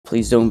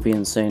Please don't be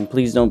insane.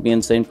 Please don't be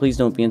insane. Please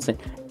don't be insane.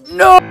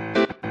 No!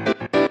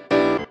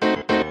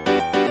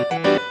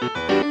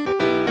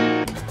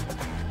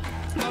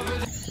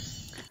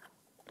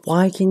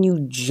 Why can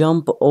you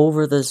jump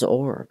over this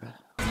orb?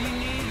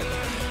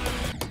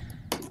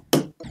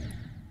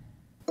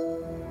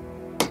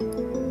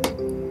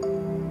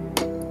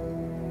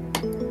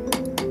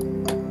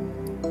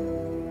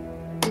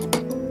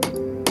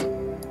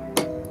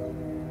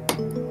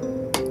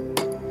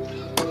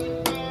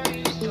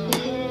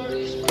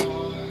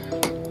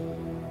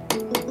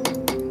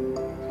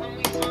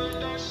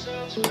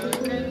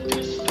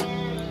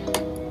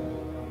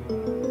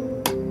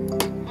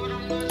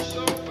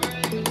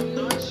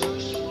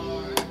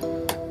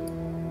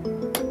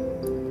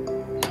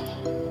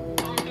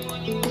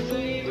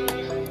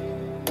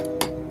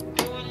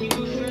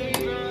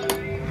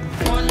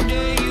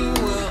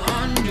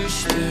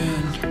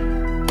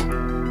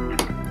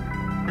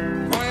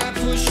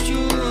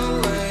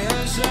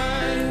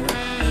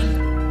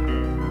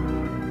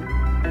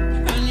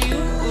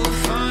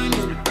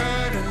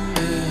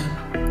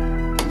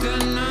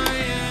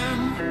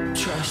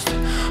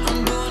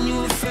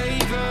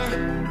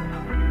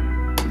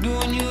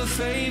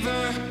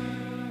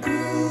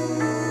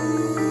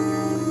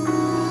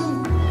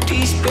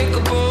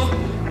 Despicable.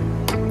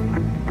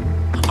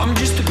 I'm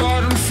just a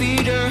bottom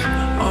feeder.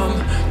 I'm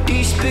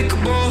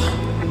despicable.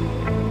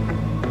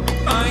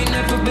 I ain't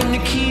never been the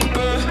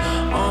keeper.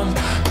 I'm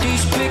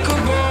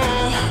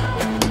despicable.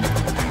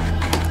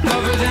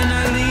 Love her then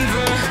I leave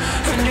her.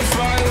 And if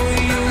I were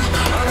you,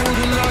 I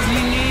wouldn't love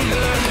me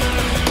neither.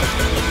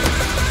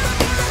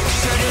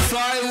 Said if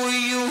I were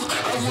you,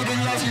 I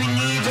wouldn't love me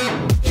neither.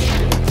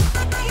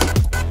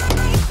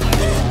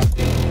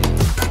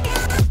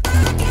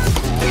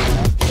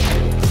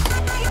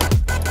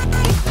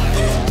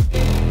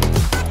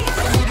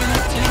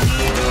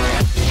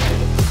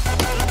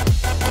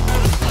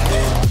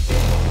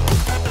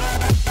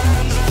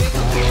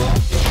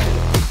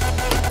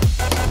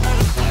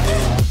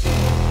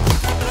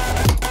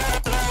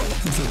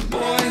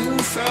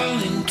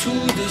 To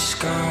the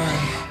sky,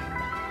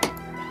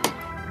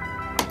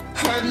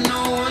 had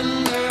no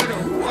one there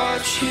to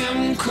watch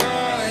him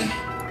cry.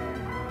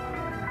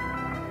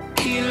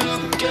 He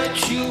looked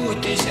at you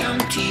with his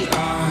empty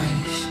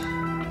eyes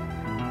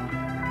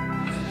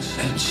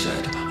and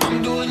said,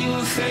 I'm doing you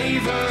a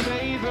favor,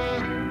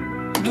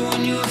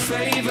 doing you a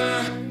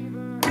favor.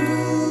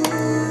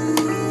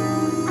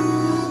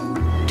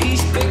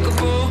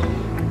 Despicable.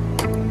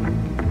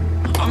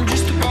 I'm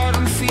just a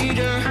bottom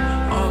feeder.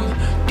 I'm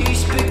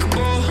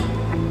despicable.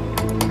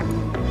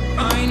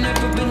 I ain't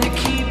never been the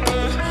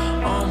keeper.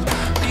 I'm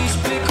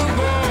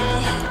despicable.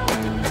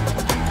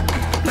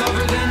 Love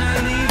her then I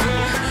leave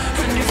her.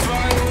 And if I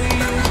were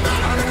you,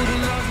 I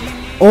wouldn't love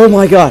you. Oh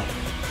my god.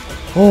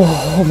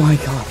 Oh my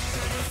god.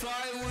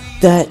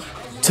 That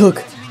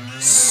took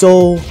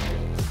so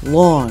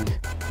long.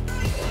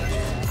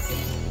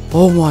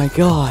 Oh my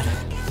god.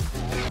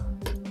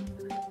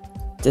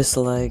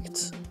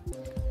 Disliked.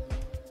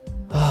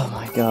 Oh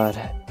my god.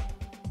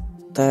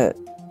 That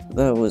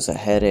was a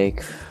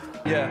headache.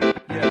 Yeah.